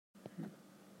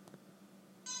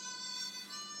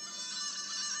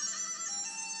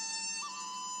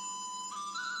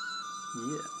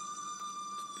Yeah.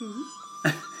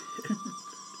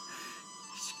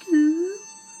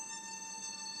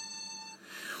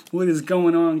 What is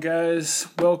going on, guys?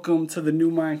 Welcome to the New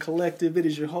Mind Collective. It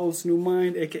is your host, New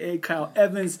Mind, aka Kyle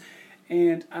Evans,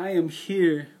 and I am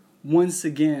here once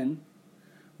again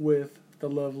with the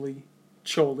lovely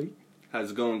Choli.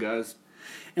 How's it going, guys?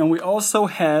 And we also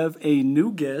have a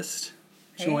new guest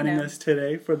joining now. us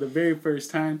today for the very first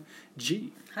time,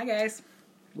 G. Hi, guys.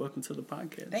 Welcome to the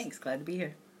podcast. Thanks. Glad to be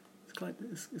here.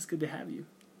 It's good to have you.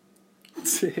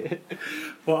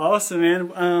 Well, awesome,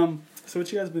 man. So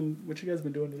what you guys been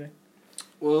doing today?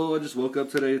 Well, I just woke up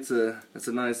today. It's a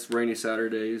nice rainy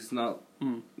Saturday. It's not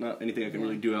anything I can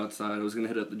really do outside. I was gonna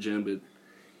hit up the gym, but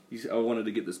I wanted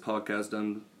to get this podcast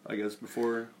done, I guess,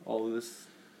 before all of this,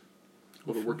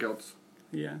 all the workouts.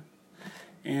 Yeah,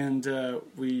 and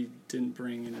we didn't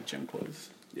bring any gym clothes.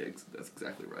 Yeah, that's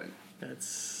exactly right.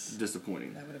 That's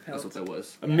disappointing. That would have That's helped. what that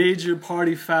was. a major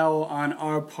party foul on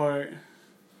our part.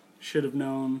 Should have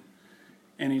known.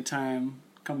 Anytime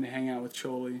come to hang out with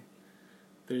Choli,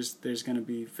 there's going to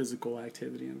be physical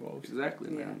activity involved.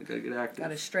 Exactly, man. Yeah. You gotta get active. Got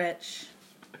to stretch,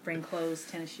 bring clothes,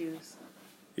 tennis shoes,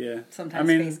 Yeah, sometimes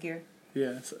I mean, face gear.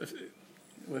 yeah. So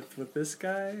with this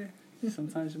guy,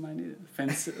 sometimes you might need it.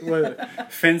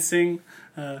 Fencing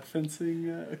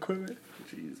equipment.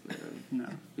 Jeez, man. No.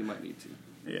 You might need to.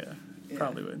 Yeah,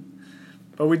 probably would.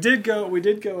 But we did play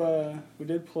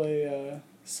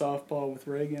softball with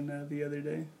Reagan the other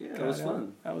day. Yeah, that was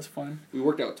fun. That was fun. We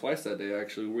worked out twice that day,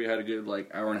 actually. We had a good,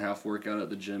 hour and a half workout at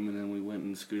the gym, and then we went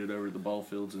and scooted over to the ball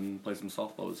fields and played some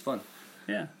softball. It was fun.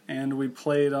 Yeah, and we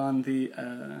played on the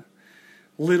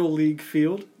Little League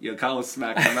field. Yeah, Kyle was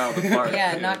smacking them out of the park.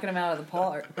 Yeah, knocking them out of the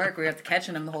park. We have to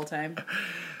catching them the whole time.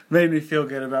 Made me feel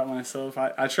good about myself.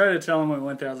 I tried to tell him when we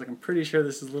went there, I was like, I'm pretty sure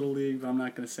this is Little League, but I'm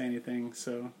not going to say anything,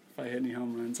 so if I hit any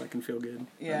home runs, I can feel good about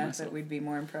Yeah, myself. but we'd be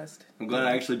more impressed. I'm glad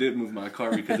I actually did move my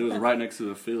car because it was right next to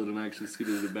the field, and I actually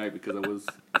scooted it back because I was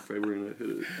afraid we were going to hit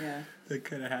it. Yeah. That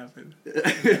could have happened.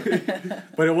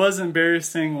 But it was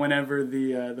embarrassing whenever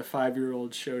the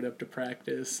 5-year-old showed up to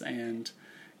practice and,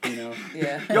 you know.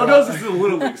 Yeah. Y'all know this is a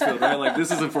Little League field, right? Like,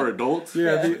 this isn't for adults.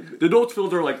 Yeah, The adults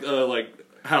fields are like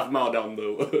half a mile down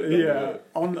the yeah,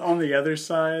 on the other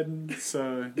side,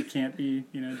 so you can't be,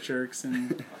 jerks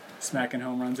and smacking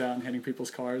home runs out and hitting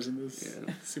people's cars in this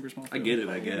super small field. I get it,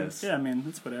 I guess. Yeah, I mean,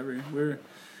 it's whatever. We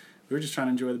were just trying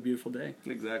to enjoy the beautiful day,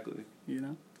 Exactly.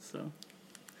 so.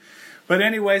 But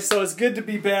anyway, so it's good to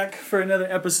be back for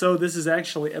another episode. This is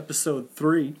actually episode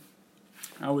 3.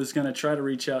 I was going to try to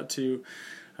reach out to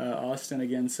Austin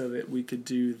again so that we could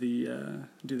do the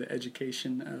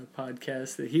education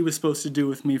podcast that he was supposed to do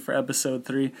with me for episode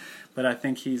 3, but I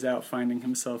think he's out finding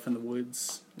himself in the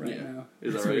woods now.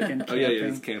 Is This that right? weekend Oh yeah, camping.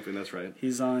 it's camping. That's right.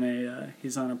 He's on a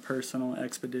personal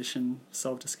expedition,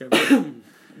 self-discovery.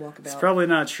 Walk It's about. probably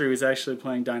not true. He's actually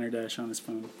playing Diner Dash on his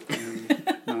phone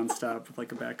nonstop with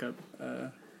like a backup,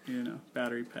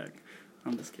 battery pack.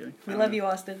 I'm just kidding. We love you,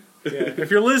 Austin. Yeah, if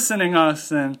you're listening,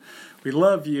 Austin, we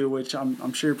love you. Which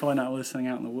I'm sure you're probably not listening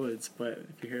out in the woods, but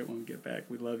if you hear it when we get back,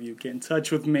 we love you. Get in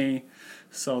touch with me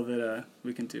so that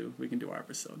we can do our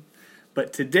episode.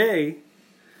 But today,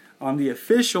 on the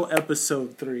official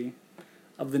episode 3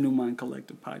 of the New Mind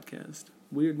Collective podcast,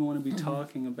 we are going to be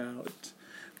talking about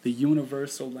the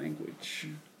universal language.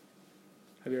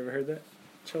 Have you ever heard that,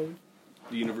 Choli?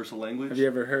 The universal language. Have you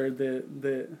ever heard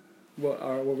that what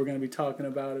we're going to be talking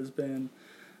about has been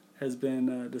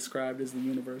described as the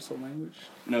universal language?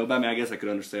 No, but I mean, I guess I could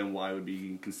understand why it would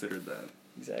be considered that.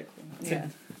 Exactly. Yeah.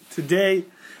 Today,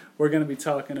 we're going to be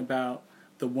talking about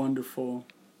the wonderful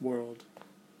world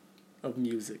of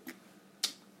music.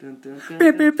 Dun, dun, dun,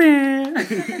 Beep, dun. beep, beep.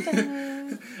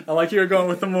 I like you were going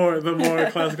with the more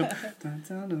classical. Dun,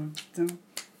 dun, dun, dun.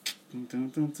 Dun, dun,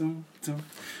 dun, dun, dun.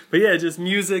 But yeah, just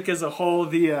music as a whole,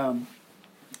 the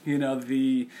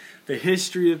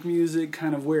history of music,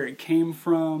 kind of where it came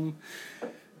from,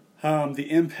 the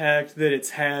impact that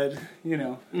it's had,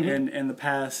 in the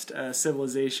past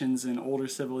civilizations and older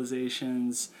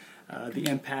civilizations, the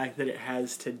impact that it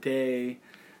has today,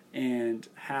 and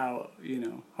how,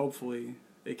 hopefully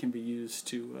it can be used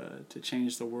to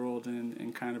change the world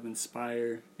and kind of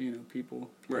inspire, people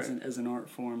Right. as an art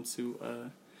form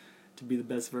to be the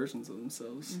best versions of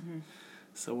themselves. Mm-hmm.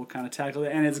 So we'll kind of tackle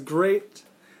that. And it's great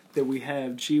that we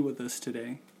have G with us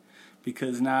today,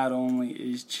 because not only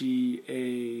is G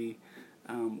a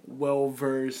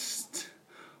well-versed,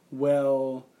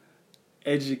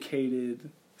 well-educated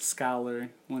scholar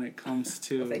when it comes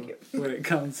to Thank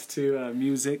you.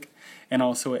 music, and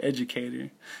also an educator.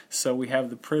 So we have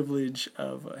the privilege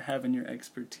of having your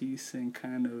expertise and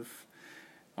kind of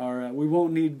we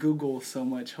won't need Google so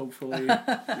much, hopefully, Yeah.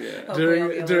 Hopefully I'll be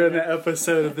during able during to- the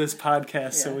episode of this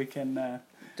podcast, so Yeah. we can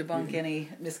debunk any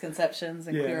misconceptions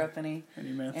and Yeah. clear up any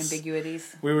myths.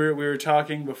 ambiguities. We were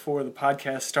talking before the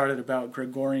podcast started about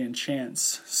Gregorian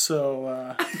chants,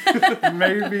 so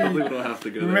maybe. Hopefully we don't have to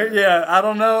go there. Yeah, I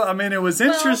don't know. I mean, it was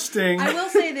Well, interesting. I will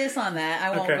say this on that. I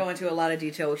won't Okay. go into a lot of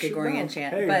detail with Gregorian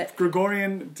chant, Hey, but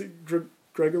Gregorian,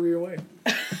 Gregory away.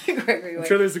 Gregory I'm Way.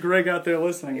 sure there's a Greg out there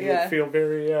listening who Yeah. would feel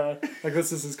very like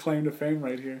this is his claim to fame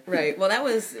right here. Right. Well, that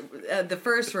was the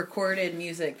first recorded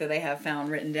music that they have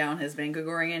found written down has been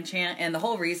Gregorian chant, and the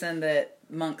whole reason that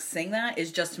monks sing that is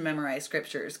just to memorize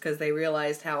scriptures because they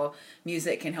realized how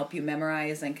music can help you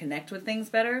memorize and connect with things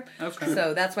better. Okay.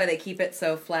 So that's why they keep it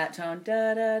so flat tone,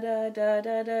 da da da da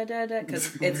da da da da,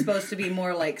 because it's supposed to be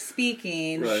more like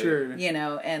speaking, Right. Sure. you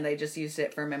know. And they just used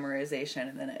it for memorization,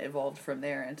 and then it evolved from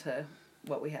there into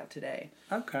what we have today.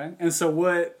 Okay. And so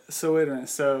what? So wait a minute.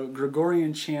 So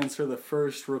Gregorian chants are the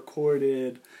first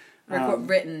recorded.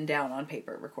 Written down on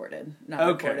paper, recorded, not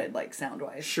Okay. recorded like sound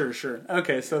wise. Sure.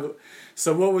 Okay. So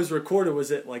what was recorded?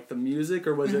 Was it like the music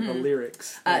or was it the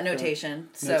lyrics? Like the- Notation.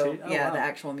 So Oh, yeah, wow. the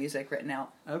actual music written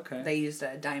out. Okay. They used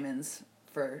diamonds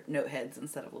for note heads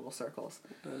instead of little circles.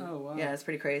 Oh wow. Yeah, it's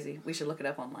pretty crazy. We should look it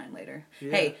up online later.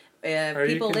 Yeah. Hey, Or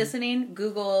you people can- listening,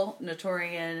 Google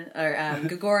Notorian or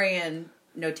Gregorian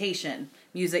notation,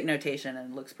 music notation,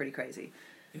 and it looks pretty crazy.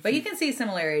 But you can see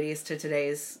similarities to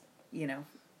today's,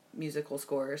 musical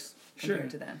scores compared Sure.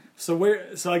 to them. So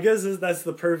I guess that's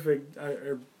the perfect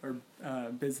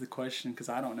bids the question because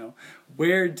I don't know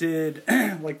where did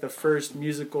like the first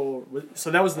musical.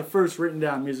 So that was the first written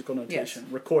down musical notation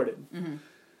recorded. Mm-hmm.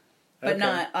 But Okay.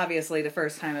 not obviously the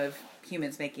first time of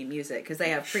humans making music because they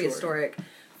have Sure. prehistoric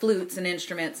flutes and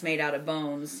instruments made out of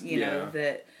bones, Yeah.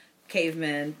 that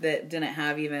cavemen that didn't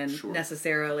have even Sure.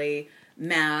 necessarily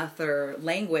math or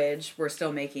language were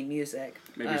still making music.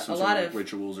 Maybe some a sort lot of of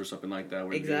rituals or something like that.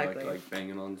 Where Exactly. You'd be like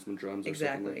banging on some drums. Or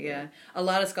exactly, something like yeah. That. A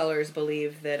lot of scholars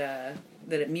believe that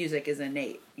music is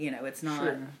innate. It's not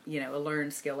Sure. a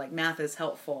learned skill. Like math is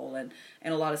helpful, and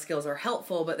a lot of skills are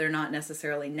helpful, but they're not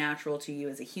necessarily natural to you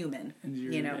as a human. And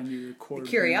you record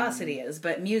Curiosity is,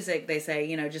 but music, they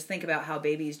say, just think about how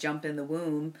babies jump in the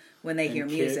womb when they hear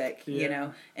kick, music,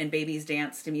 yeah. and babies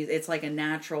dance to music. It's like a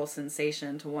natural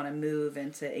sensation to want to move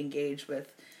and to engage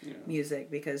with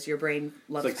music because your brain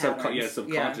loves It's like patterns.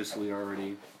 subconsciously you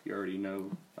already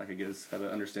know, like I guess, how to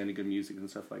understand a good music and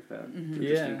stuff like that.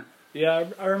 Mm-hmm. Yeah,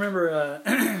 I remember.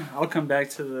 I'll come back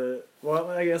to the. Well,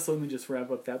 I guess let me just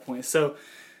wrap up that point. So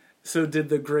did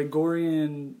the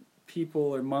Gregorian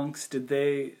people or monks? Did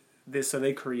they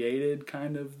created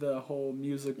kind of the whole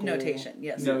musical Notation,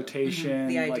 yes. Notation,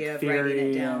 The idea like of theory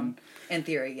writing it down. and- In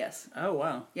theory, yes. Oh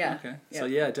wow. Yeah. Okay. Yeah. So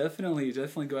yeah, definitely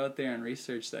go out there and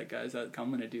research that, guys. I'm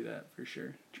gonna do that for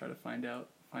sure. Try to find out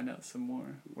some more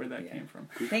where that Yeah. came from.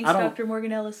 Thanks, I don't- Dr.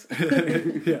 Morgan Ellis.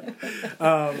 Yeah.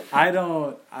 I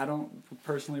don't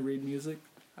personally read music.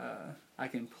 I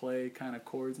can play kind of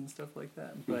chords and stuff like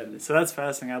that. But so that's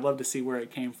fascinating. I'd love to see where it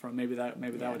came from. Maybe that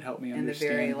would help me And the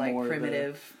understand very like more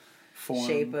primitive the form.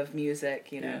 shape of music,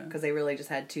 Yeah. because they really just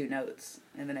had two notes,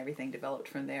 and then everything developed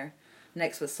from there.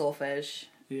 Next was solfege,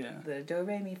 Yeah. the do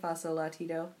re mi fa sol la ti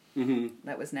do. Mm-hmm.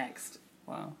 That was next.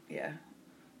 Wow. Yeah,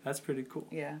 That's pretty cool.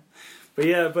 yeah,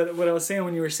 But what I was saying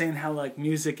when you were saying how like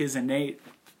music is innate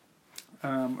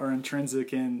or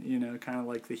intrinsic in kind of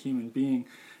like the human being,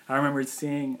 I remember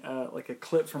seeing like a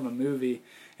clip from a movie,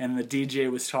 and the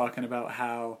DJ was talking about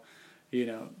how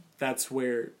that's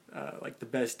where like the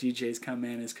best DJs come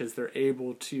in is because they're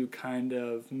able to kind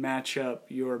of match up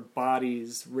your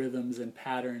body's rhythms and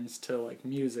patterns to like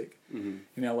music,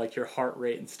 like your heart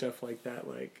rate and stuff like that.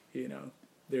 Like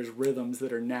there's rhythms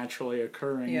that are naturally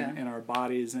occurring in our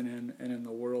bodies and in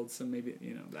the world. So maybe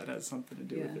that has something to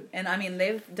do with it. And I mean,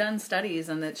 they've done studies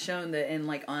and that's shown that in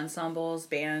like ensembles,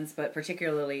 bands, but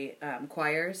particularly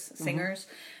choirs, singers,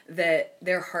 that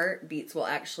their heartbeats will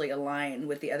actually align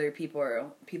with the other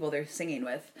people they're singing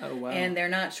with. Oh wow! And they're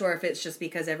not sure if it's just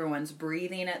because everyone's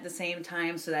breathing at the same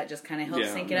time, so that just kind of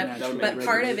helps sync it up. that would But make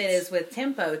part of it resonance. is with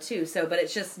tempo too. So, but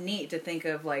it's just neat to think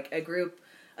of like a group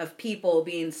of people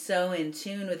being so in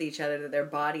tune with each other that their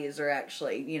bodies are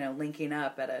actually, linking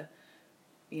up at a,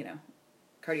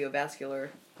 cardiovascular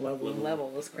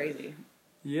level. Is crazy.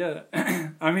 Yeah,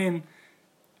 I mean,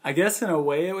 I guess in a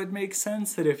way it would make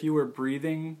sense that if you were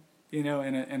breathing, in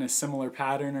a similar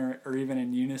pattern or even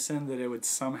in unison, that it would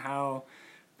somehow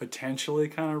potentially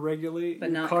kind of regulate But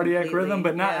your not cardiac completely, rhythm,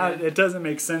 but not. yeah. It doesn't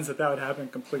make sense that would happen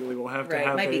completely. We'll have to Right.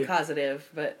 have It might be causative,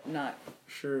 but not.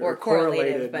 sure or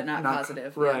correlative, but not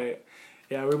causative, yeah. Right.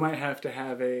 Yeah, we might have to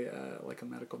have a like a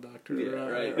medical doctor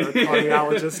or right. a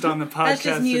cardiologist on the That's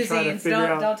just podcast to try to musings. figure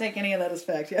out. Don't take any of that as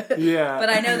fact. Yeah. Yeah. But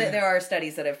I know that there are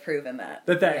studies that have proven that.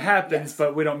 that happens, Yes.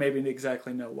 but we don't maybe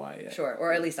exactly know why yet. Sure,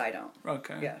 or at least I don't.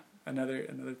 Okay. Yeah. Another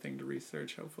thing to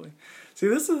research, hopefully. See,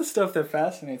 this is the stuff that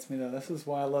fascinates me, though. This is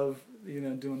why I love,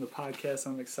 doing the podcast.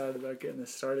 I'm excited about getting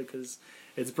this started because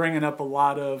it's bringing up a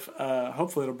lot of,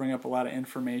 hopefully it'll bring up a lot of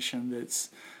information that's,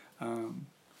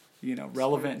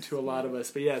 relevant to a lot of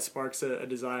us. But yeah, it sparks a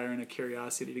desire and a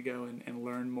curiosity to go and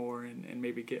learn more and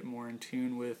maybe get more in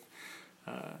tune with,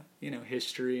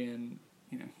 history and,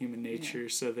 human nature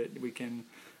so that we can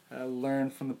learn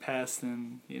from the past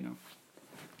and,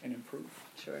 and improve.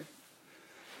 Sure.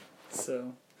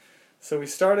 So we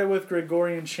started with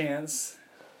Gregorian chants,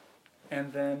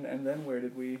 and then where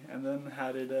did we? And then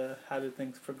how did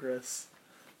things progress?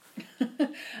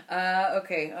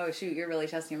 Okay. Oh shoot, you're really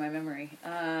testing my memory.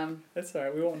 That's all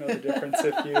right. We won't know the difference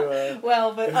if you.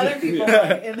 Well, but other people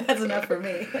might, and that's enough for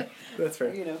me. That's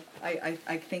right.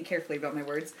 I think carefully about my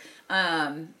words.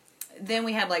 Then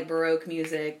we had like Baroque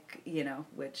music,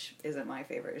 which isn't my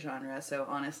favorite genre. So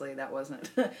honestly, that wasn't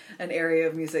an area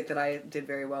of music that I did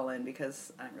very well in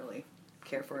because I didn't really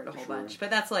care for it a whole bunch. But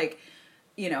that's like,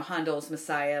 Handel's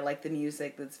Messiah, like the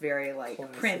music that's very like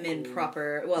Classical. prim and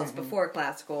proper. Well, it's before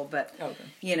classical, but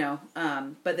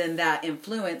but then that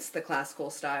influenced the classical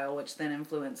style, which then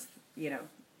influenced,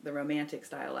 the romantic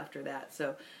style after that.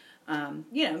 So,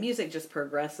 music just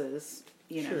progresses,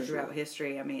 throughout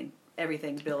history. I mean,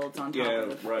 everything builds on top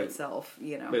of itself,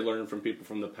 They learn from people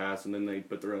from the past, and then they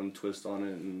put their own twist on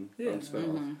it and own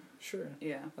spin off. Sure.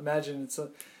 Yeah. Imagine it's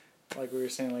like we were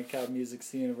saying, like how music's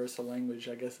the universal language.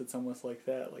 I guess it's almost like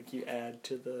that. Like you add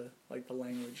to the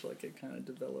language, like it kind of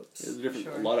develops. There's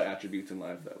a lot of attributes in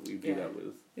life that we do that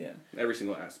with. Yeah. Every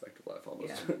single aspect of life,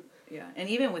 almost. Yeah. And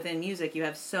even within music, you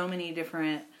have so many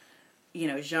different,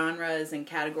 genres and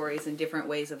categories and different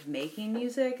ways of making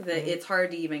music that it's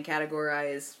hard to even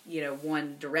categorize,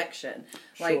 one direction.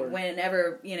 Like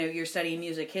whenever, you're studying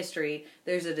music history,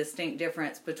 there's a distinct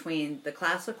difference between the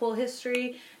classical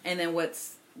history and then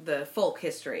what's the folk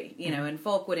history, and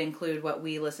folk would include what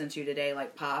we listen to today,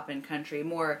 like pop and country,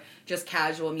 more just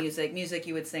casual music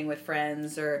you would sing with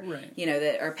friends or,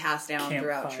 that are passed down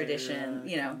throughout tradition,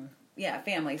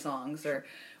 family songs or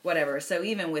whatever. So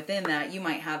even within that, you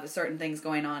might have certain things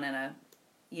going on in a,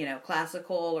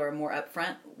 classical or a more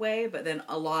upfront way, but then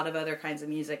a lot of other kinds of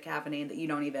music happening that you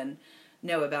don't even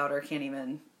know about or can't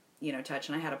even, touch.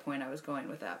 And I had a point I was going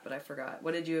with that, but I forgot.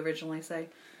 What did you originally say?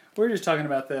 We're just talking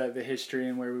about the history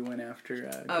and where we went after.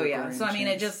 Oh yeah, so I mean,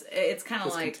 it's kind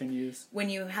of like continues. When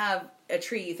you have a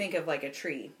tree, you think of like a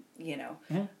tree, you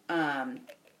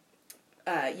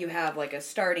have like a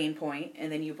starting point, and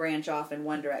then you branch off in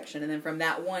one direction, and then from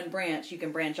that one branch, you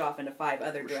can branch off into 5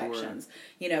 other directions,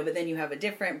 but then you have a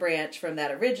different branch from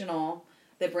that original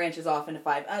that branches off into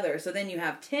 5 others. So then you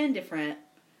have 10 different,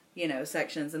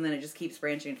 sections, and then it just keeps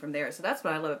branching from there. So that's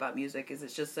what I love about music, is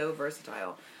it's just so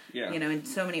versatile. Yeah. And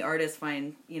so many artists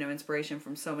find, inspiration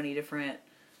from so many different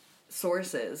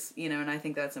sources, and I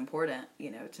think that's important,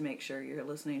 to make sure you're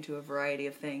listening to a variety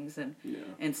of things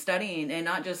and studying and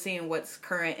not just seeing what's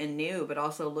current and new, but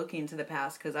also looking to the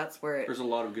past, because that's where there's a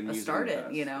lot of good music started,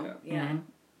 in the past. Yeah.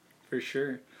 For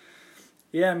sure.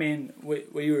 Yeah, I mean,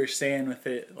 what you were saying with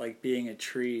it, like being a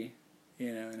tree,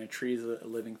 and a tree is a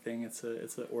living thing. It's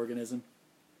an organism.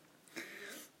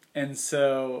 And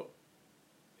so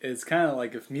it's kind of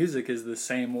like if music is the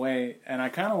same way, and I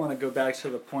kind of want to go back to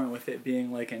the point with it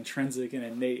being like intrinsic and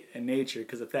innate in nature,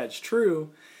 because if that's true,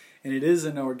 and it is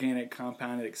an organic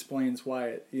compound, it explains why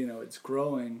it, it's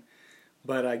growing.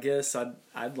 But I guess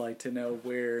I'd like to know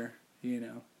where,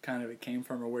 kind of it came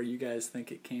from, or where you guys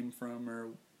think it came from, or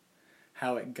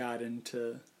how it got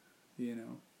into,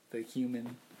 the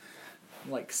human,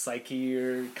 like, psyche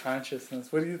or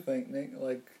consciousness. What do you think, Nick?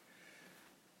 Like,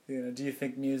 do you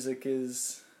think music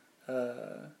is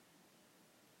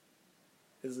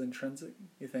intrinsic?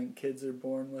 You think kids are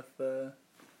born with the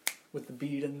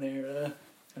beat in their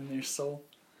soul?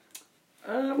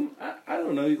 I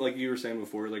don't know. Like you were saying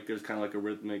before, like there's kind of like a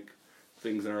rhythmic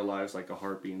things in our lives, like a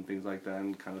heartbeat and things like that,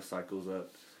 and kind of cycles that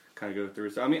kind of go through.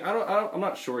 So I mean, I'm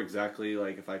not sure exactly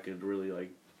like if I could really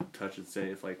like touch and say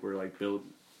if like we're like built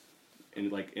in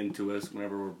like into us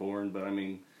whenever we're born, but I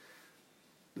mean,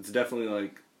 it's definitely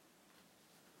like.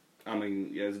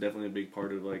 It's definitely a big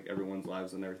part of like everyone's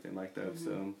lives and everything like that.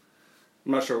 So I'm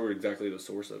not sure we're exactly the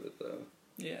source of it though.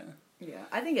 Yeah. Yeah,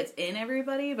 I think it's in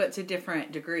everybody, but to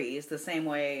different degrees. The same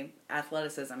way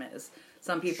athleticism is.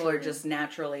 Some people are just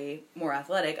naturally more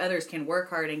athletic. Others can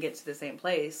work hard and get to the same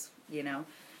place,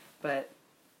 But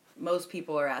most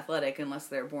people are athletic unless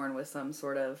they're born with some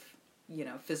sort of,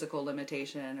 physical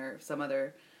limitation or some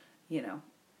other,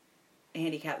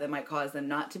 handicap that might cause them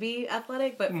not to be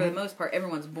athletic. But for the most part,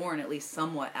 everyone's born at least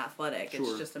somewhat athletic. Sure.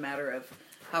 It's just a matter of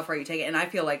how far you take it. And I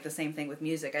feel like the same thing with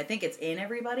music. I think it's in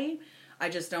everybody. I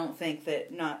just don't think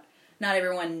that not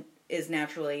everyone is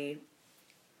naturally,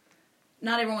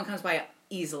 not everyone comes by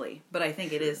easily, but I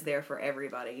think it is there for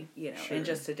everybody, and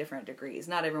just to different degrees.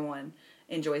 Not everyone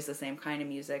enjoys the same kind of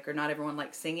music, or not everyone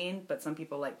likes singing, but some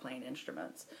people like playing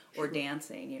instruments or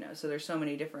dancing, so there's so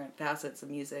many different facets of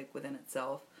music within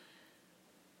itself.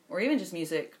 Or even just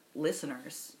music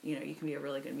listeners, you can be a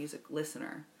really good music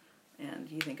listener. And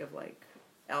you think of like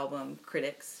album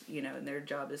critics, and their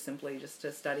job is simply just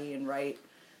to study and write,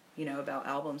 about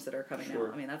albums that are coming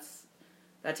out. I mean,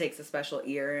 that takes a special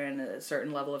ear and a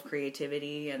certain level of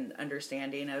creativity and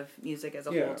understanding of music as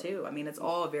a whole too. I mean, it's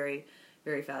all very,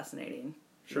 very fascinating.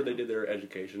 Sure, they did their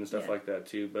education and stuff like that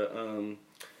too, but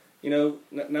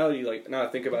now I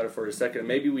think about it for a second,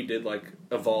 maybe we did like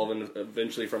evolve and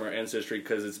eventually from our ancestry,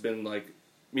 because it's been like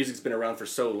music's been around for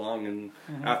so long, and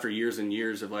after years and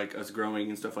years of like us growing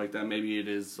and stuff like that, maybe it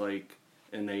is like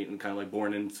innate and kind of like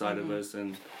born inside of us,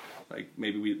 and like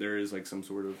maybe there is like some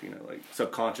sort of like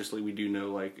subconsciously we do know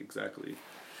like exactly.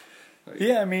 Like,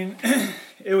 I mean,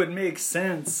 it would make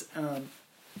sense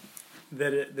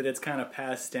that it's kind of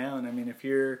passed down. I mean, if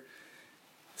you're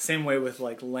same way with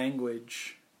like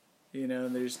language.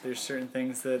 There's certain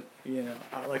things that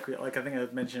like I think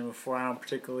I've mentioned before. I don't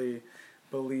particularly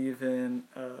believe in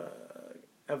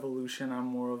evolution. I'm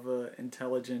more of a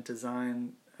intelligent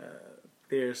design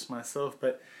theorist myself.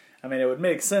 But I mean, it would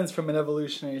make sense from an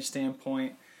evolutionary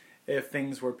standpoint if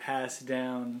things were passed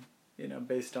down,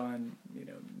 based on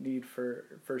need for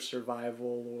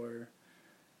survival or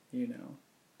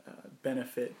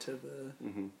benefit to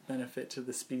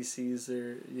the species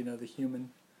or the human.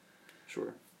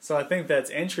 Sure. So I think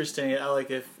that's interesting. I like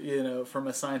if, from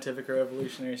a scientific or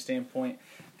evolutionary standpoint,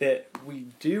 that we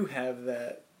do have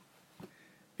that,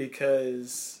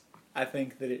 because I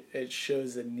think that it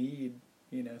shows a need,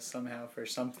 somehow for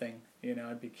something.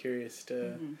 I'd be curious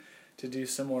to do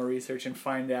some more research and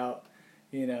find out,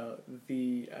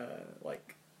 the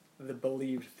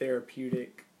believed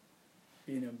therapeutic,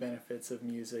 benefits of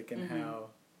music and how,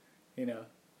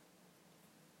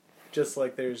 just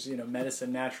like there's,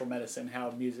 medicine, natural medicine,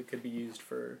 how music could be used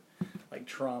for, like,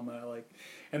 trauma, like,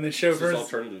 and the show for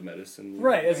alternative medicine.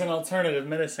 Right, as an alternative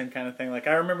medicine kind of thing. Like,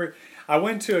 I remember I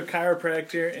went to a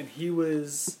chiropractor, and he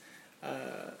was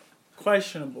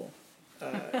questionable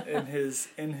in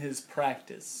his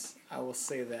practice. I will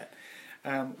say that.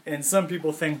 And some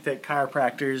people think that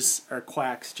chiropractors are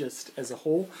quacks just as a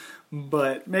whole,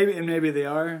 but maybe they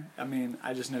are. I mean,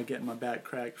 I just know getting my back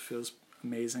cracked feels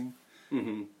amazing.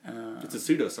 It's a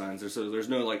pseudoscience. There's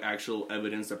no like actual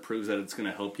evidence that proves that it's going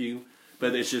to help you,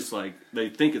 but it's just like they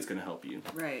think it's going to help you.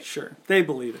 Right. Sure, they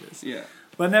believe it is. Yeah.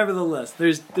 But nevertheless,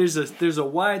 there's a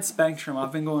wide spectrum.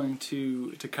 I've been going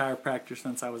to chiropractors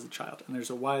since I was a child, and there's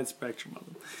a wide spectrum of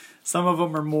them. Some of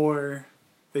them are more.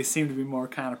 They seem to be more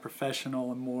kind of professional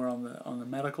and more on the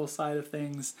medical side of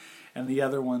things, and the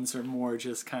other ones are more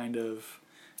just kind of,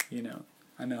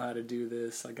 I know how to do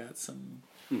this. I got some.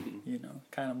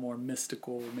 Kind of more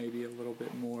mystical, maybe a little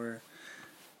bit more,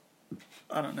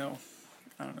 I don't know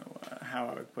how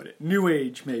I would put it. New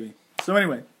Age, maybe. So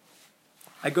anyway,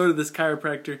 I go to this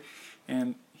chiropractor,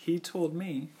 and he told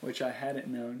me, which I hadn't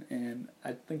known, and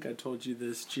I think I told you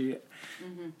this, G.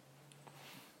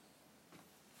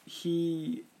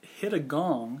 He hit a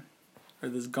gong, or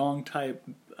this gong type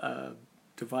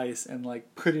device, and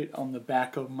like put it on the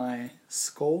back of my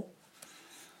skull.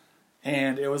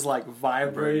 And it was like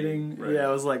vibrating. Right. Yeah,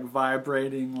 it was like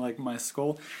vibrating like my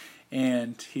skull.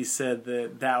 And he said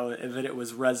that it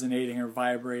was resonating or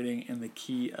vibrating in the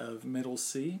key of middle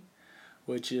C,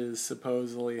 which is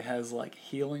supposedly has like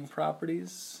healing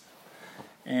properties.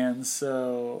 And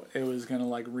so it was gonna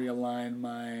like realign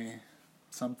my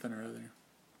something or other.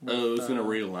 It was gonna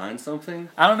realign something?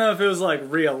 I don't know if it was like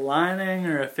realigning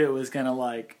or if it was gonna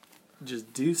like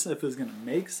just do stuff, if it was gonna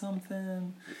make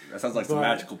something. That sounds like some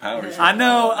magical powers. I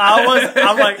know.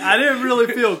 I didn't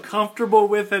really feel comfortable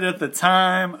with it at the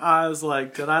time. I was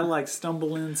like, did I like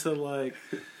stumble into like,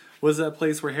 was that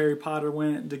place where Harry Potter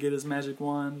went to get his magic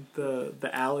wand? The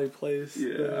alley place?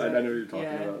 Yeah, I know what you're talking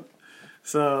about.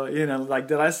 So, like,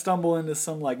 did I stumble into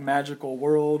some like magical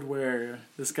world where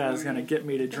this guy's gonna get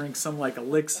me to drink some like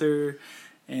elixir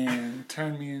and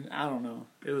turn me in? I don't know.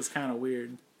 It was kind of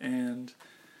weird. And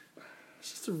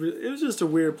it was just a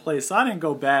weird place. So I didn't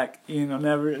go back,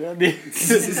 never.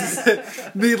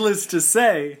 Needless to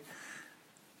say,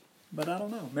 But I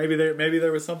don't know. Maybe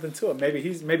there was something to it.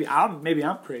 Maybe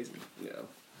I'm crazy. Yeah,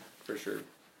 for sure.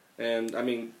 And I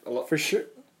mean, a lot for sure.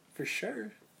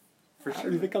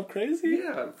 You think I'm crazy?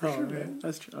 Yeah, for sure, man.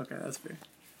 That's true. Okay, that's fair.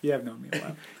 You have known me a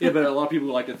while. Yeah, but a lot of people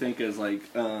like to think as like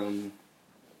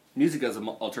music as an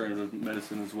alternative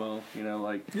medicine as well. You know,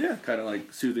 like kind of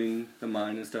like soothing the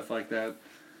mind and stuff like that.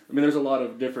 I mean, there's a lot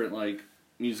of different like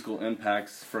musical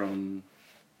impacts from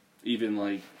even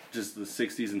like just the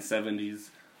 60s and 70s.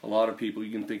 A lot of people,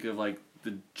 you can think of like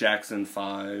the Jackson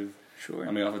 5. Sure.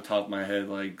 I mean, off the top of my head,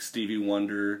 like Stevie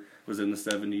Wonder was in the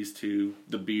 70s too.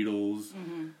 The Beatles,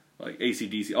 like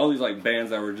AC/DC, all these like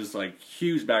bands that were just like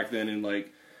huge back then, and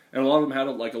a lot of them had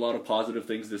like a lot of positive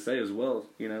things to say as well.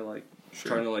 You know, like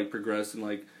trying to like progress and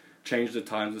like change the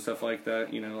times and stuff like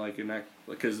that. You know, like in that,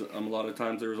 because a lot of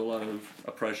times there was a lot of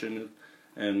oppression,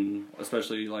 and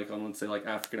especially like on, let's say, like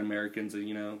African Americans, and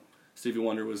you know, Stevie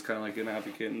Wonder was kind of like an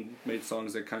advocate and made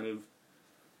songs that kind of,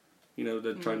 you know,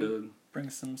 that tried to bring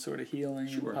some sort of healing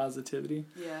and positivity.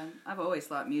 Yeah, I've always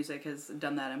thought music has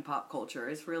done that in pop culture.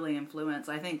 It's really influenced.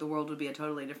 I think the world would be a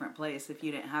totally different place if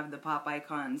you didn't have the pop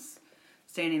icons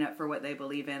standing up for what they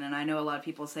believe in. And I know a lot of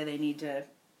people say they need to,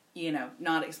 you know,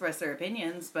 not express their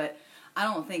opinions, but I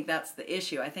don't think that's the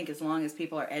issue. I think as long as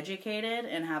people are educated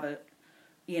and have a,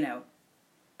 you know,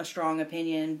 a strong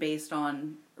opinion based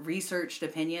on researched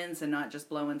opinions and not just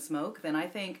blowing smoke, then I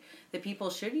think that people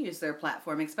should use their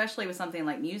platform, especially with something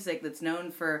like music that's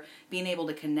known for being able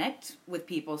to connect with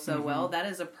people so well. That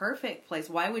is a perfect place.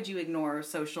 Why would you ignore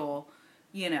social,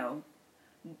 you know,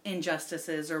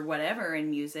 injustices or whatever in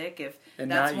music if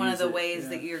that's one of the ways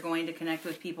that you're going to connect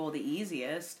with people the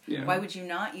easiest? Why would you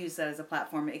not use that as a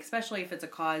platform, especially if it's a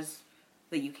cause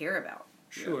that you care about?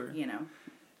 Sure. You know?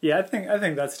 Yeah, I think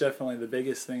that's definitely the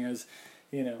biggest thing is,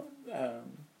 you know,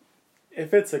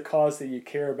 if it's a cause that you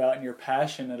care about and you're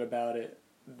passionate about it,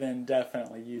 then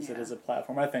definitely use it as a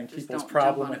platform. I think just people's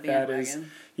problem with that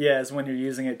is when you're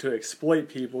using it to exploit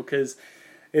people, because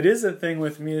it is a thing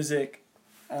with music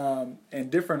and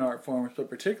different art forms, but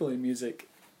particularly music,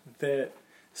 that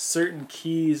certain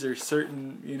keys or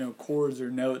certain, you know, chords or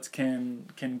notes can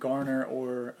garner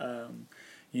or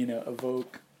you know,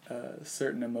 evoke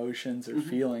certain emotions or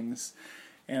feelings.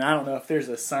 And I don't know if there's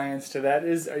a science to that.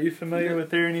 Are you familiar with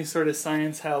there any sort of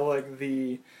science how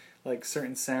like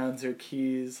certain sounds or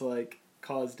keys like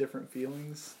cause different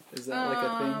feelings? Is that like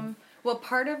a thing? Well,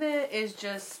 part of it is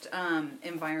just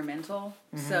environmental.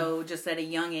 So just at a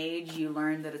young age, you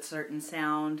learn that a certain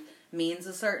sound means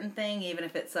a certain thing, even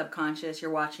if it's subconscious.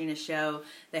 You're watching a show,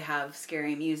 they have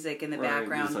scary music in the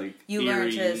background. Like you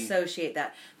learn to associate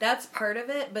that. That's part of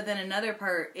it, but then another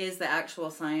part is the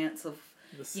actual science of,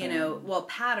 you know, well,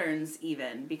 patterns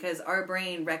even, because our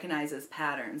brain recognizes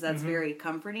patterns. That's very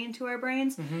comforting to our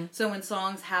brains. So when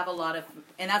songs have a lot of,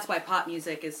 and that's why pop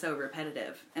music is so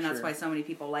repetitive, and that's why so many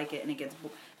people like it, and it gets,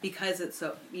 because it's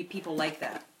so, people like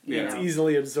that. It's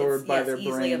easily absorbed by their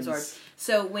brains. Absorbed.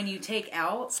 So when you take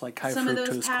out like some of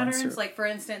those patterns, like for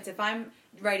instance, if I'm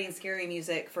writing scary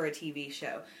music for a TV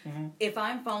show, if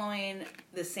I'm following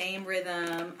the same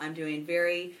rhythm, I'm doing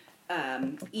very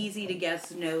easy to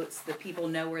guess notes that people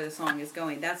know where the song is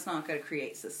going, that's not going to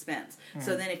create suspense.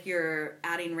 So then if you're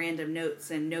adding random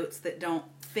notes and notes that don't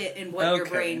fit in what your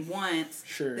brain wants,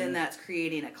 then that's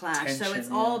creating a clash. Tension, so it's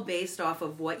all based off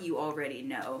of what you already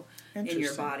know in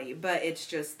your body. But it's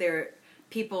just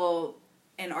people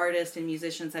and artists and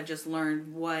musicians have just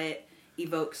learned what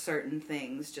evokes certain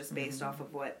things just based off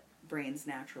of what brains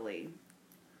naturally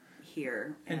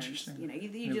hear. And, you know,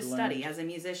 you just study as a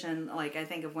musician. Like I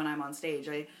think of when I'm on stage,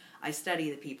 I study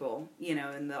the people, you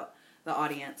know, in the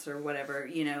audience or whatever,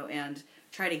 you know, and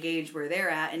try to gauge where they're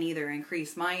at and either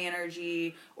increase my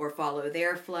energy or follow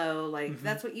their flow. Like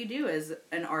that's what you do as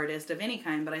an artist of any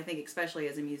kind, but I think especially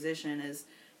as a musician is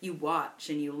you watch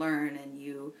and you learn and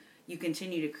you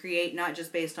continue to create, not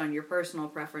just based on your personal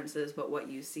preferences, but what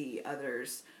you see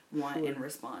others want and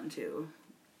respond to.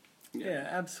 Yeah,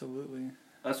 absolutely.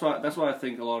 That's why I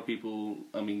think a lot of people,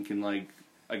 I mean, can like,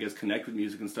 I guess, connect with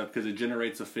music and stuff because it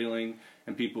generates a feeling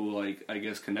and people like, I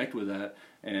guess, connect with that.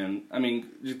 And I mean,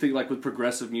 you think like with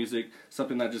progressive music,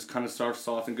 something that just kind of starts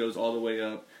off and goes all the way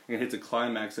up and hits a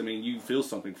climax. I mean, you feel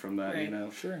something from that, you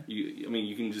know? Sure. I mean,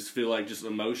 you can just feel like just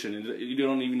emotion, and you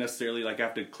don't even necessarily like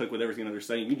have to click with everything that they're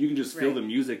saying. You can just feel the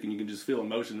music, and you can just feel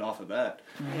emotion off of that.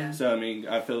 Yeah. So I mean,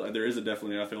 I feel like there is I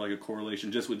feel like a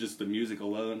correlation just with just the music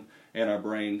alone and our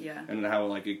brain, and how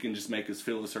like it can just make us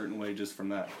feel a certain way just from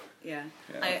that. Yeah.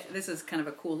 This is kind of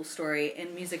a cool story.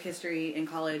 In music history in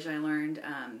college, I learned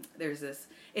there's this,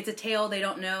 it's a tale, they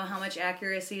don't know how much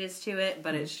accuracy is to it,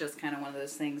 but it's just kind of one of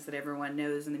those things that everyone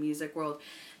knows in the music world.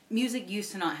 music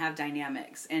used to not have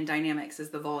dynamics, and dynamics is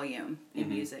the volume in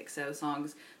music. So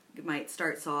songs might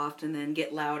start soft and then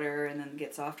get louder and then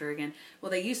get softer again.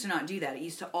 Well, they used to not do that. It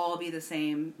used to all be the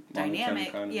same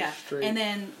dynamic. Yeah. Straight. And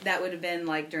then that would have been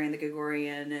like during the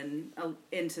Gregorian and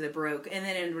into the Baroque. And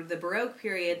then in the Baroque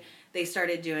period, they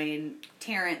started doing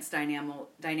Terence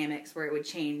dynamics where it would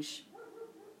change.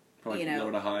 Probably you know,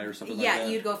 low to high or something like yeah, that.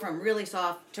 you'd go from really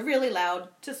soft to really loud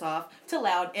to soft to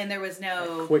loud, and there was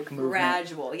no quick movement.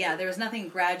 gradual. Yeah, there was nothing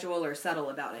gradual or subtle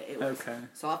about it. It was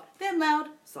soft, then loud,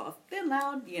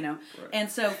 you know. Right. And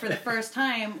so for the first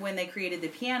time when they created the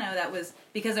piano, that was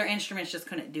because their instruments just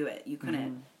couldn't do it. You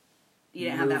couldn't. You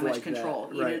didn't have that much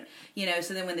control. You know,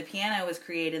 so then when the piano was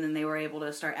created and they were able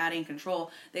to start adding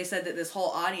control, they said that this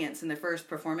whole audience in the first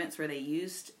performance where they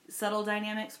used subtle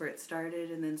dynamics, where it started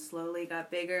and then slowly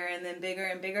got bigger and then bigger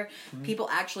and bigger, people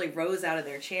actually rose out of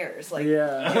their chairs. Like, they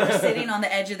were sitting on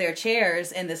the edge of their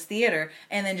chairs in this theater,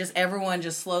 and then just everyone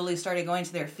just slowly started going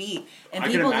to their feet. And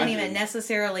people didn't even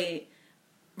necessarily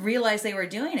realize they were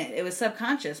doing it. It was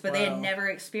subconscious, but they had never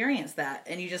experienced that.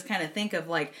 And you just kind of think of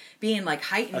like being like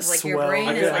heightened, like your brain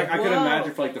is like, I whoa. could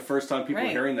imagine for like the first time people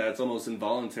hearing that, it's almost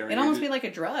involuntary. It almost be like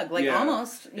a drug, like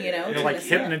almost, you know. You're like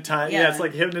hypnotizing. Yeah, it's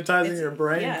like hypnotizing your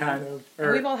brain, kind of.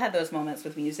 And we've all had those moments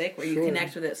with music where you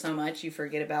connect with it so much you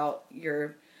forget about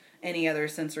any other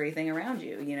sensory thing around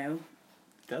you, you know.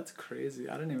 That's crazy.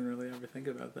 I didn't even really ever think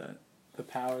about that. The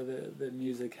power that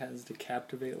music has to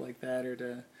captivate like that, or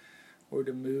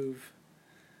to move.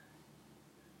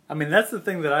 I mean, that's the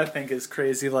thing that I think is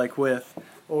crazy, like with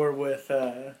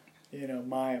you know,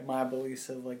 my beliefs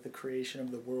of like the creation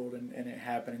of the world and it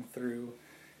happening through,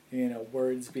 you know,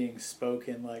 words being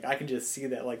spoken. Like I can just see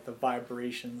that, like the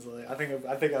vibrations. Like I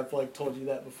think I've like told you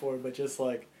that before, but just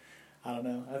like, I don't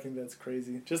know, I think that's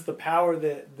crazy. Just the power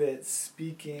that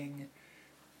speaking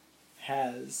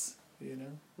has, you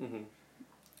know. Mm-hmm.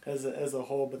 As a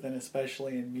whole, but then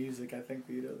especially in music, I think,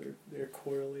 you know, they're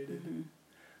correlated.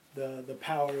 The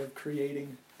power of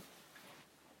creating.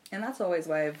 And that's always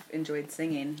why I've enjoyed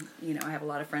singing. You know, I have a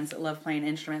lot of friends that love playing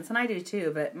instruments, and I do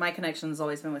too. But my connection's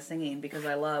always been with singing because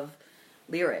I love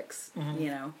lyrics. You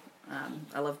know,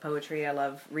 I love poetry. I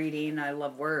love reading. I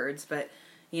love words. But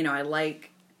you know, I like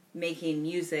making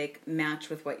music match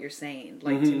with what you're saying.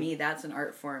 Like to me, that's an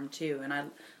art form too. And I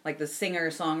like the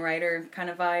singer-songwriter kind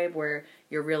of vibe where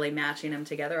you're really matching them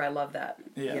together. I love that.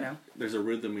 Yeah. You know, there's a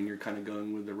rhythm and you're kind of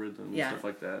going with the rhythm and stuff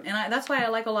like that. And that's why I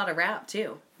like a lot of rap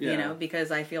too. You know,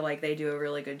 because I feel like they do a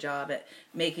really good job at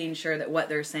making sure that what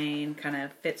they're saying kind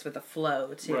of fits with the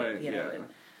flow too. Right. You know,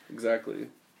 exactly.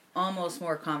 Almost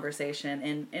more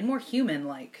conversation and more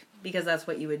human-like, because that's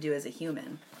what you would do as a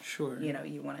human. Sure. You know,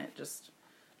 you want to just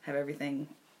have everything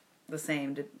the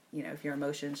same. To, you know, if your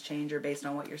emotions change or based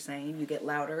on what you're saying, you get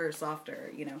louder or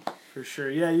softer, you know. For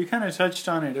sure. Yeah, you kind of touched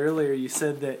on it earlier. You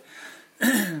said that,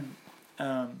 and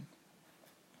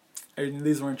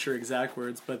these weren't your exact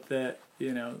words, but that,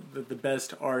 you know, that the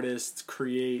best artists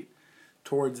create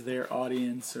towards their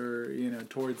audience, or, you know,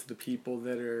 towards the people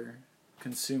that are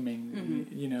consuming,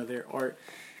 you know, their art.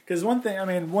 Because one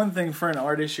thing for an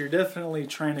artist, you're definitely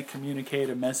trying to communicate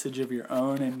a message of your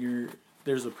own, and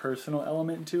there's a personal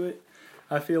element to it.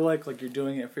 I feel like you're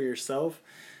doing it for yourself.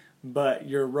 But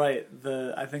you're right.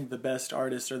 I think the best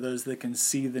artists are those that can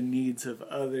see the needs of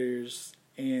others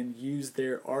and use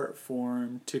their art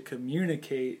form to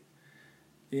communicate,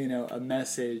 you know, a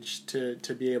message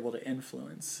to be able to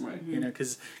influence. Right. You know,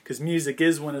 because music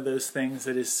is one of those things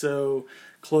that is so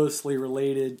closely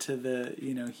related to the,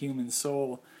 you know, human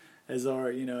soul, as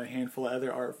are, you know, a handful of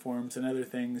other art forms and other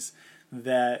things,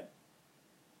 that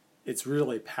it's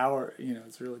really powerful.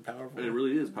 It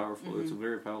really is powerful. It's a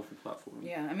very powerful platform.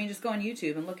 Yeah, I mean, just go on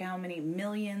YouTube and look how many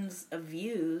millions of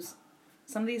views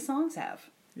some of these songs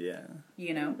have. Yeah.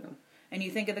 You know? Yeah. And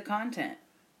you think of the content.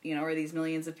 You know, are these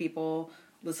millions of people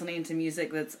listening to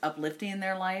music that's uplifting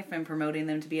their life and promoting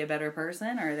them to be a better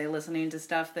person? Or are they listening to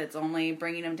stuff that's only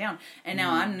bringing them down? And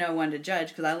now I'm no one to judge,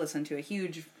 because I listen to a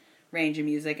huge range of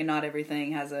music, and not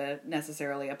everything has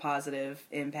necessarily a positive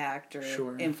impact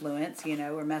or influence, you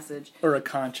know, or message, or a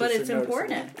conscious. But it's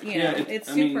important, you know.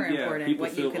 It's super important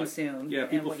what you consume.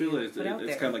 People feel it.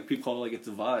 It's kind of like people call it like it's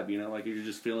a vibe, you know, like you're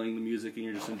just feeling the music and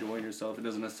you're just enjoying yourself. It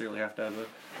doesn't necessarily have to have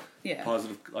a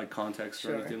positive like context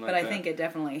or anything like that. But I think it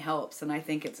definitely helps, and I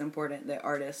think it's important that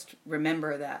artists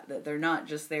remember that they're not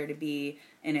just there to be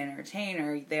an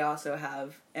entertainer. They also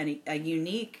have a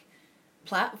unique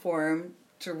platform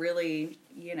to really,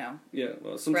 you know,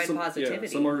 spread positivity.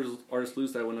 Some artists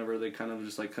lose that whenever they kind of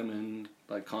just like come in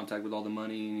like contact with all the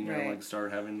money and, you know, like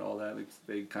start having all that.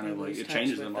 They kind of like, it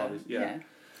changes them, obviously.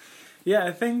 Yeah,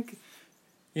 I think,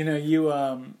 you know,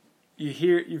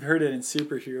 you've heard it in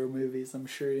superhero movies, I'm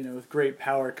sure, with great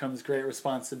power comes great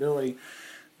responsibility.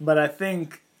 But I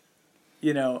think,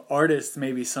 artists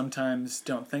maybe sometimes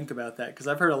don't think about that, because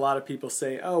I've heard a lot of people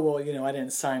say, oh, well, I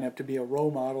didn't sign up to be a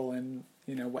role model and,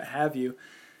 what have you.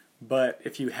 But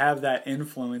if you have that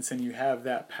influence and you have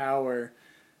that power,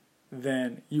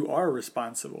 then you are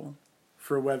responsible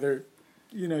for whether,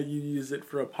 you use it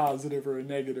for a positive or a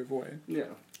negative way. Yeah.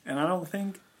 And I don't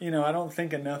think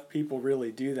enough people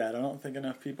really do that. I don't think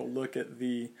enough people look at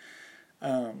the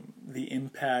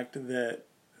impact that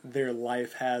their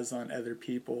life has on other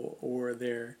people, or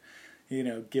their,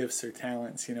 gifts or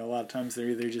talents. A lot of times they're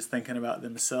either just thinking about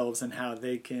themselves and how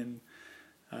they can,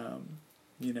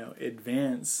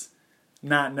 advance,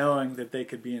 not knowing that they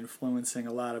could be influencing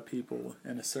a lot of people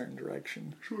in a certain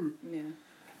direction. Sure. Yeah.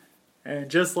 And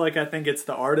just like I think it's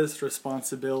the artist's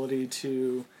responsibility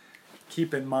to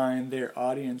keep in mind their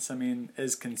audience, I mean,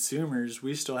 as consumers,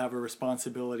 we still have a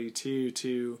responsibility too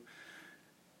to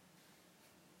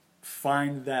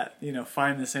find that,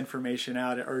 find this information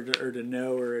out, or to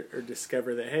know or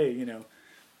discover that, hey,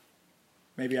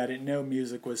 maybe I didn't know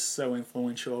music was so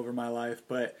influential over my life,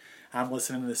 but I'm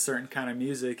listening to this certain kind of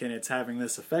music and it's having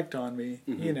this effect on me.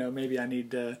 Mm-hmm. Maybe I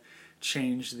need to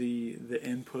change the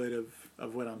input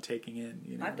of what I'm taking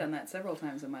in. I've done that several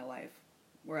times in my life,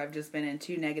 where I've just been in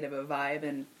too negative a vibe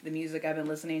and the music I've been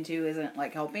listening to isn't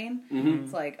helping. Mm-hmm.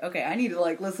 It's like, okay, I need to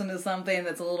listen to something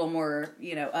that's a little more,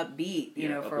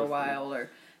 upbeat, for a while, or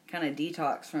kind of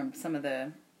detox from some of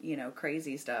the,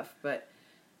 crazy stuff. But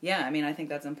yeah, I mean, I think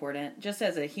that's important just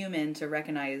as a human to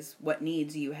recognize what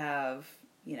needs you have,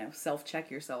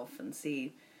 self-check yourself and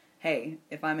see, hey,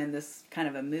 if I'm in this kind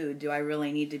of a mood, do I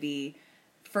really need to be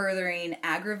furthering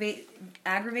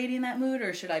aggravating that mood,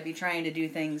 or should I be trying to do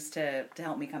things to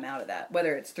help me come out of that,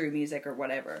 whether it's through music or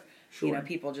whatever. Sure.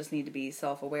 People just need to be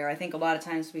self-aware. I think a lot of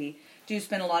times we do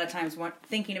spend a lot of times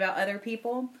thinking about other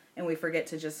people, and we forget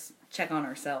to just check on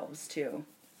ourselves too.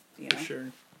 For sure.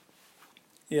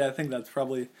 Yeah, I think that's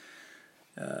probably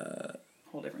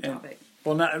whole different topic.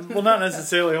 Well, not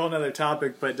necessarily a whole other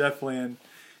topic, but definitely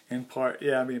in part.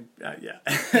 Yeah, I mean, yeah,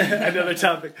 another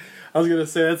topic. I was gonna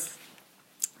say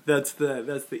that's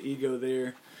the ego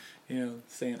there,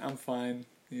 saying I'm fine,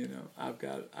 I've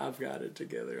got it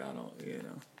together. I don't,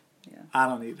 Yeah. I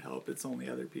don't need help. It's only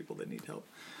other people that need help.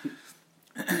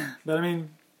 But I mean,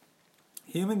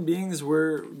 human beings,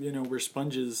 we're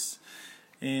sponges,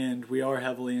 and we are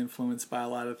heavily influenced by a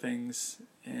lot of things.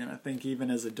 And I think even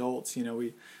as adults,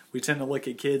 we tend to look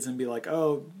at kids and be like,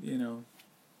 oh,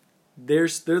 they're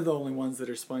the only ones that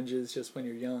are sponges. Just when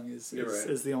you're young is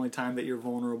the only time that you're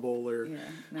vulnerable or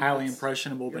highly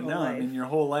impressionable. But no, I mean, your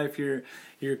whole life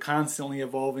you're constantly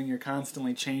evolving. You're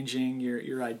constantly changing.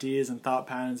 Your ideas and thought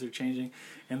patterns are changing,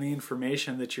 and the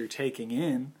information that you're taking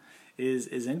in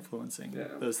is influencing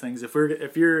those things. If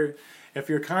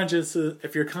you're conscious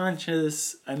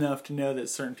enough to know that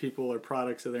certain people are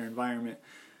products of their environment,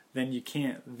 then you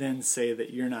can't then say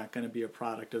that you're not going to be a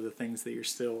product of the things that you're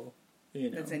still.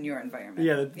 That's in your environment.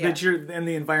 Yeah, that you're in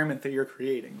the environment that you're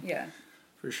creating. Yeah.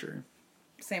 For sure.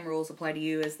 Same rules apply to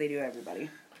you as they do everybody.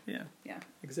 Yeah. Yeah.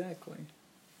 Exactly.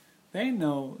 They ain't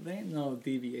no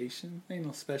deviation. They ain't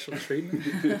no special treatment.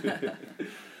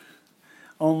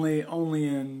 only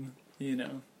in,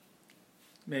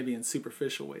 maybe in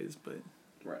superficial ways, but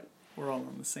right. We're all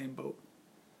on the same boat.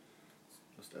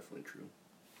 That's definitely true.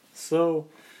 So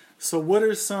what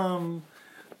are some,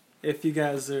 if you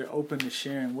guys are open to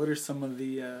sharing, what are some of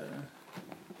the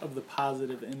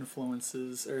positive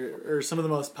influences or some of the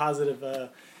most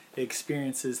positive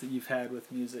experiences that you've had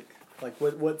with music? Like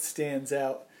what stands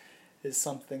out is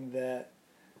something that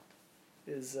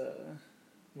was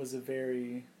a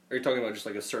very... Are you talking about just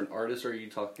a certain artist, or are you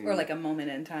talking... Or a moment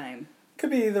in time? Could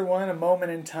be either one, a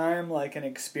moment in time, like an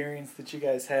experience that you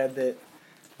guys had that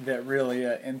really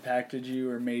impacted you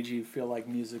or made you feel like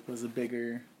music was a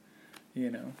bigger,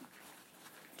 it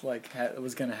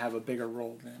was going to have a bigger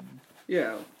role than...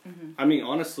 Yeah. Mm-hmm. I mean,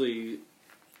 honestly,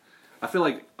 I feel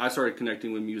like I started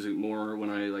connecting with music more when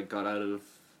I got out of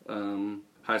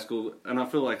high school, and I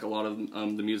feel like a lot of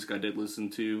the music I did listen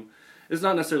to, it's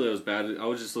not necessarily that it was bad. I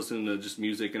was just listening to just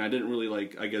music, and I didn't really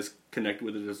connect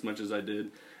with it as much as I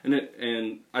did.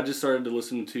 And I just started to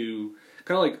listen to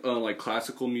kind of like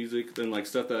classical music, then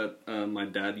stuff that my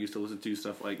dad used to listen to,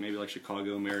 stuff maybe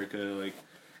Chicago, America,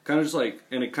 kind of just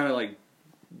and it kind of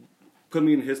put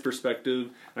me in his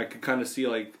perspective, and I could kind of see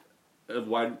a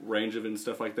wide range of it and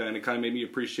stuff like that, and it kind of made me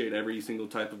appreciate every single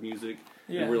type of music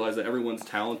and realize that everyone's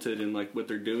talented and what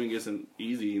they're doing isn't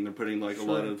easy, and they're putting a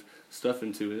lot of stuff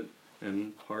into it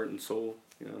and heart and soul,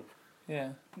 Yeah.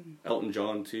 Elton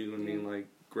John too. I mean,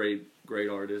 great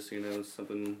great artist,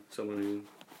 someone who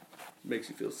makes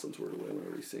you feel some sort of way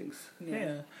whenever he sings.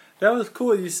 Yeah. That was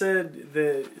cool. You said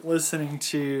that listening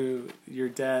to your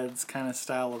dad's kind of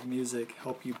style of music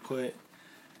help you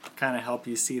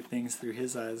see things through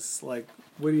his eyes. Like,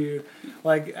 what do you,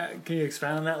 like, can you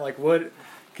expound on that? Like, what,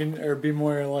 or be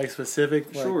more, like,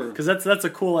 specific? Like, sure. Because that's a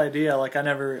cool idea. Like, I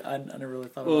never really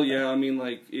thought about that. Well, yeah, I mean,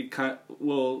 like,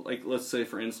 like, let's say,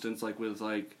 for instance, like, with,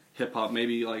 like, hip-hop,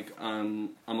 maybe, like,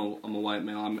 I'm a white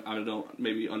male, I don't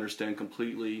maybe understand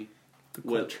completely the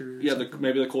culture.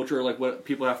 maybe the culture, or, like, what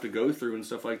people have to go through and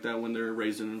stuff like that when they're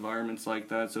raised in environments like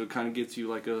that, so it kind of gets you,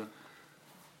 like, a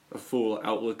full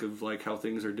outlook of, like, how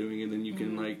things are doing, and then you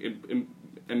can, like,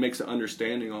 it makes an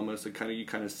understanding almost, like, you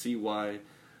kind of see why,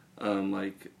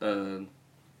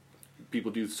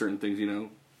 people do certain things,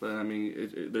 but, I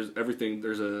mean, there's everything,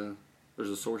 there's a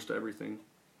source to everything.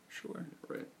 Sure.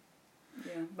 Right.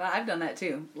 Yeah, but I've done that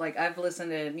too. Like, I've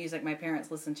listened to music my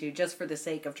parents listened to just for the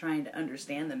sake of trying to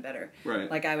understand them better. Right.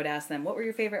 Like, I would ask them, what were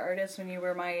your favorite artists when you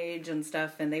were my age and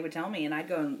stuff, and they would tell me, and I'd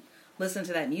go and listen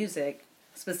to that music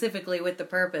specifically with the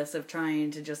purpose of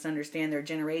trying to just understand their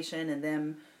generation and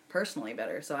them personally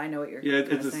better. So I know what you're saying.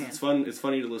 It's fun. It's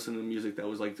funny to listen to music that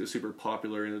was, like, super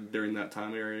popular during that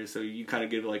time area. So you kind of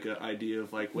get, like, an idea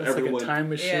of, like, what it's everyone. Like a time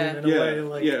machine in a way.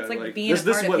 Like, it's like being a part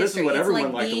of history. This is what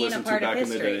everyone like liked to listen to back in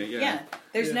the day. Yeah.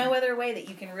 There's no other way that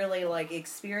you can really, like,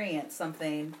 experience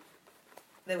something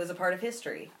that was a part of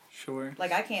history. Sure.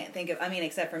 Like, I can't think of,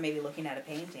 except for maybe looking at a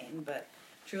painting, but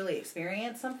truly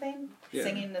experience something,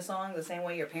 singing the song the same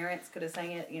way your parents could have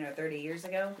sang it, 30 years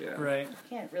ago. Yeah. Right. You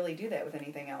can't really do that with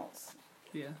anything else.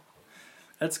 Yeah.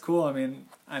 That's cool. I mean,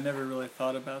 I never really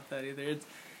thought about that either.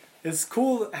 It's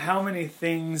cool how many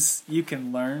things you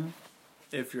can learn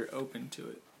if you're open to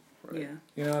it. Right. Yeah.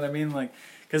 You know what I mean? Like,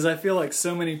 because I feel like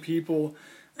so many people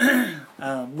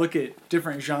look at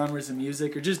different genres of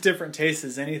music or just different tastes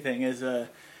as anything as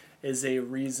a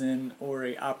reason or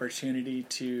a opportunity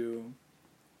to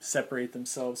separate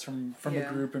themselves from a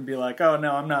group and be like, oh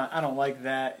no, I don't like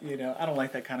that, I don't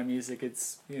like that kind of music,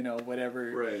 it's,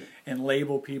 whatever, right. And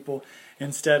label people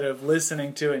instead of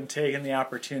listening to it and taking the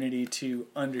opportunity to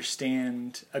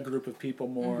understand a group of people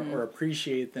more or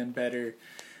appreciate them better.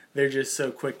 They're just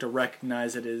so quick to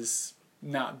recognize it as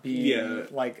not being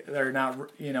like they're not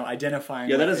identifying.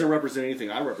 Yeah, that doesn't represent anything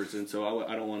I represent, so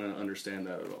I don't want to understand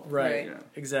that at all. Right. Yeah.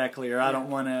 Exactly. Or I don't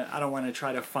want to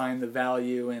try to find the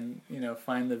value and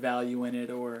find the value in it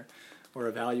or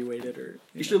evaluate it or.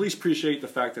 You should at least appreciate the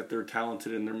fact that they're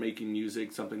talented and they're making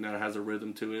music, something that has a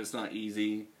rhythm to it. It's not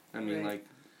easy. I mean, like,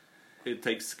 it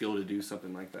takes skill to do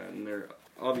something like that, and they're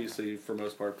obviously for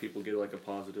most part people get like a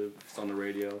positive. It's on the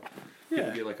radio.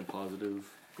 People get like a positive,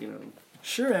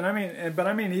 Sure, and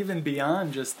I mean, even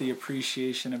beyond just the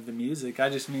appreciation of the music, I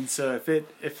just mean, so if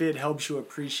it helps you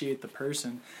appreciate the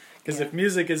person, because if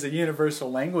music is a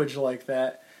universal language like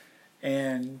that,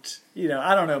 and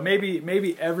I don't know,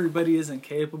 maybe everybody isn't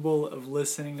capable of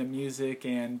listening to music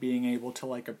and being able to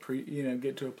like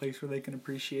get to a place where they can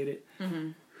appreciate it. Mm-hmm.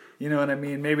 You know what I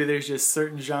mean? Maybe there's just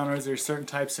certain genres or certain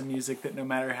types of music that no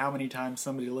matter how many times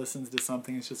somebody listens to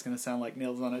something, it's just going to sound like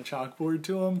nails on a chalkboard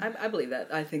to them. I believe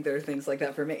that. I think there are things like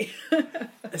that for me.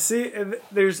 See,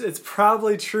 it's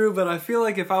probably true, but I feel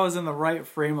like if I was in the right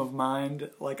frame of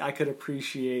mind, like I could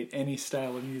appreciate any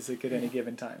style of music at any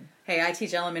given time. Hey, I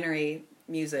teach elementary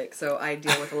music, so I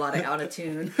deal with a lot of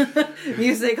out-of-tune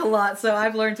music a lot, so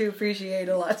I've learned to appreciate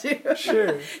a lot too.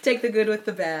 Sure. Take the good with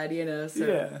the bad,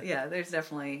 so yeah, there's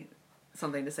definitely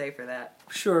something to say for that.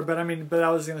 Sure, but I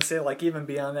was going to say, like, even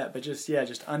beyond that, but just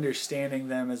understanding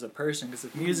them as a person, because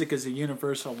if music is a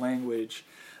universal language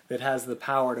that has the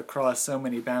power to cross so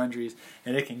many boundaries,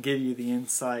 and it can give you the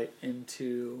insight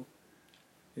into,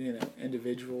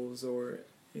 individuals or,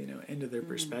 into their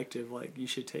perspective, like, you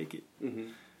should take it.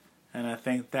 Mm-hmm. And I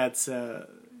think that's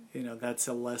that's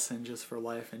a lesson just for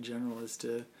life in general, is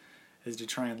to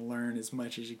try and learn as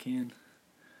much as you can.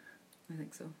 I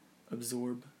think so.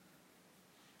 Absorb.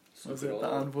 Was it the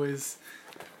Envoys?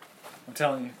 I'm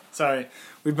telling you. Sorry.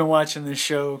 We've been watching this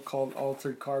show called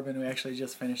Altered Carbon. We actually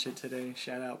just finished it today.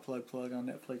 Shout out, plug on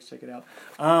Netflix. Check it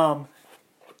out.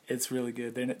 It's really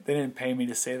good. They didn't pay me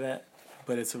to say that,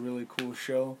 but it's a really cool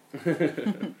show.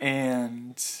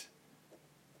 And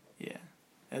yeah,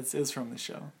 it's from the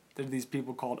show. There are these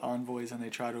people called envoys, and they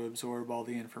try to absorb all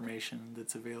the information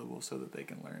that's available so that they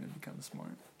can learn and become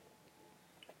smart.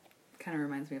 Kind of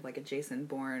reminds me of like a Jason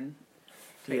Bourne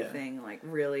type thing. Like,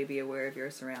 really be aware of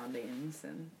your surroundings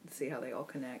and see how they all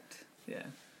connect. Yeah.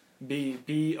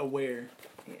 Be aware.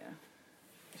 Yeah.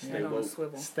 Stay on a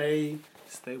swivel. Stay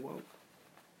woke.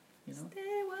 You know?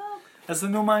 Stay woke. That's the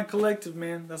New Mind Collective,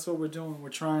 man. That's what we're doing. We're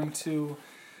trying to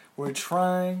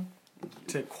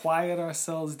quiet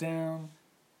ourselves down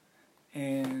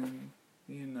and,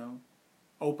 you know,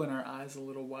 open our eyes a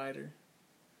little wider.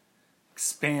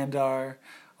 Expand our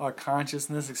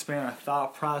consciousness, expand our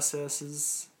thought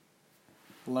processes,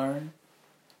 learn.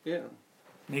 Yeah.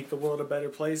 Make the world a better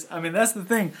place. I mean, that's the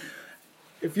thing.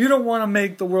 If you don't want to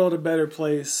make the world a better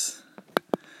place,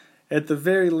 at the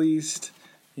very least,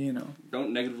 you know,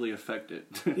 don't negatively affect it.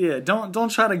 yeah, don't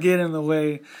try to get in the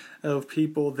way of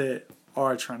people that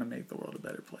are trying to make the world a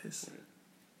better place.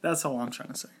 That's all I'm trying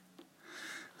to say.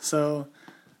 So,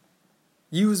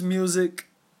 use music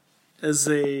as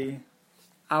a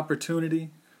opportunity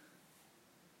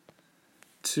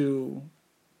to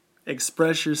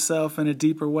express yourself in a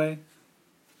deeper way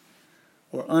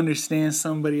or understand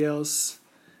somebody else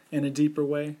in a deeper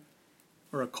way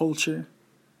or a culture.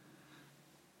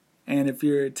 And if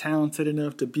you're talented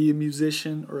enough to be a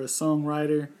musician or a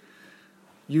songwriter,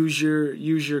 use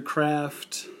your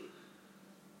craft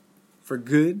for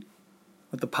good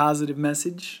with a positive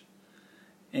message.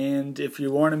 And if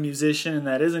you aren't a musician and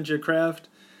that isn't your craft,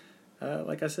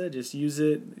 like I said, just use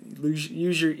your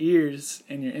ears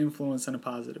and your influence in a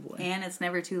positive way. And it's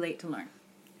never too late to learn.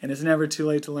 And it's never too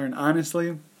late to learn.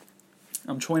 Honestly,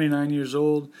 I'm 29 years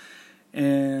old,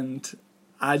 and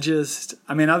I've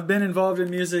been involved in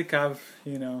music.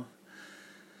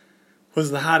 Was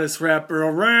the hottest rapper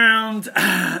around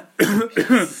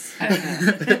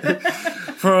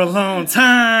for a long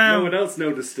time. No one else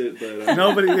noticed it, but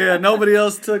nobody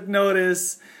else took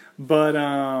notice. But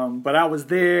I was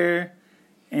there,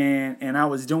 and I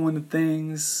was doing the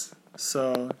things.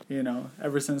 So, you know,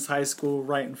 ever since high school,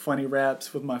 writing funny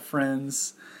raps with my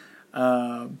friends,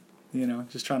 you know,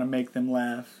 just trying to make them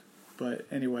laugh. But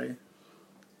anyway,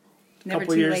 Never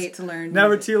too late to learn.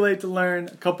 Never too late to learn.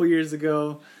 A couple years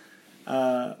ago,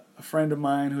 a friend of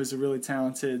mine who's a really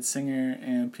talented singer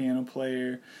and piano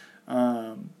player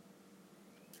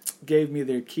gave me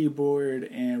their keyboard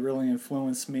and really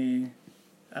influenced me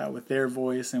with their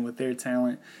voice and with their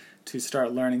talent to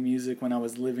start learning music when I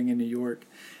was living in New York.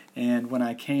 And when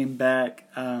I came back,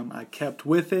 I kept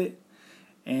with it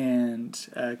and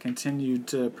continued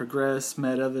to progress,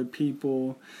 met other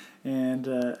people and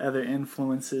other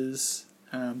influences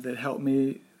that helped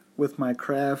me with my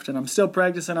craft. And I'm still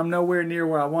practicing. I'm nowhere near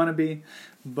where I want to be,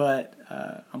 but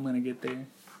I'm going to get there.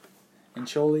 And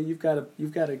Choli,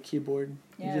 you've got a keyboard.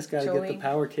 Yeah, you just got to get the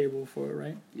power cable for it,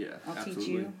 right? Yeah,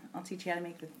 absolutely. I'll teach you how to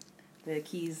make the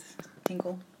keys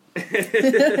tinkle.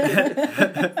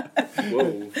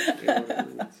 Whoa.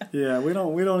 Yeah, we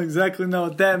don't exactly know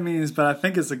what that means, but I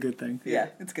think it's a good thing. Yeah,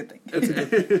 it's a good thing. It's a good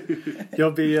thing.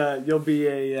 You'll be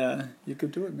you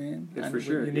could do it, man. Yeah, for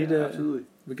sure. Absolutely.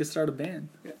 We could start a band.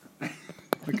 Yeah.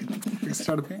 We could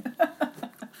start a band. I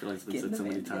feel like it's been said so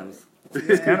many times.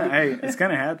 It's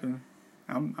gonna happen.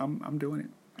 I'm doing it.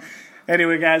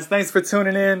 Anyway, guys, thanks for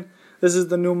tuning in. This is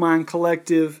the New Mind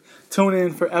Collective. Tune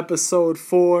in for episode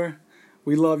 4.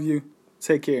 We love you.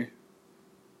 Take care.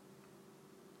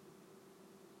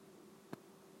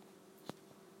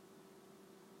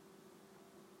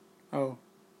 Oh,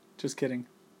 just kidding.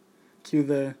 Cue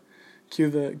the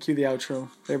outro.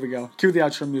 There we go. Cue the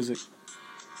outro music.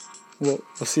 We'll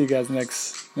see you guys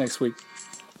next week.